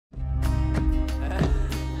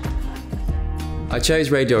I chose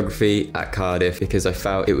radiography at Cardiff because I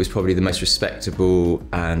felt it was probably the most respectable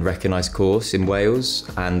and recognised course in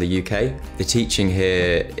Wales and the UK. The teaching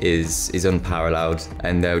here is unparalleled,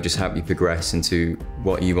 and they'll just help you progress into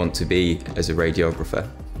what you want to be as a radiographer.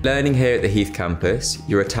 Learning here at the Heath campus,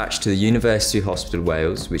 you're attached to the University Hospital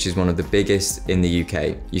Wales, which is one of the biggest in the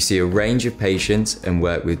UK. You see a range of patients and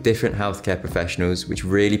work with different healthcare professionals, which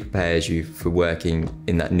really prepares you for working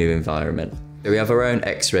in that new environment. We have our own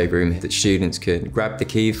X-ray room that students can grab the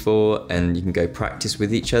key for, and you can go practice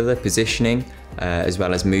with each other, positioning, as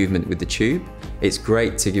well as movement with the tube. It's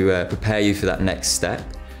great to prepare you for that next step.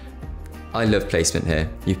 I love placement here.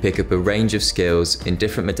 You pick up a range of skills in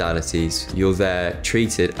different modalities. You're there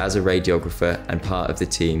treated as a radiographer and part of the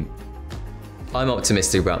team. I'm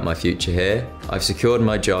optimistic about my future here. I've secured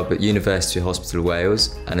my job at University Hospital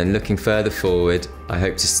Wales, and in looking further forward, I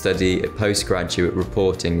hope to study a postgraduate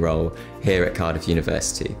reporting role here at Cardiff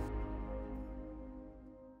University.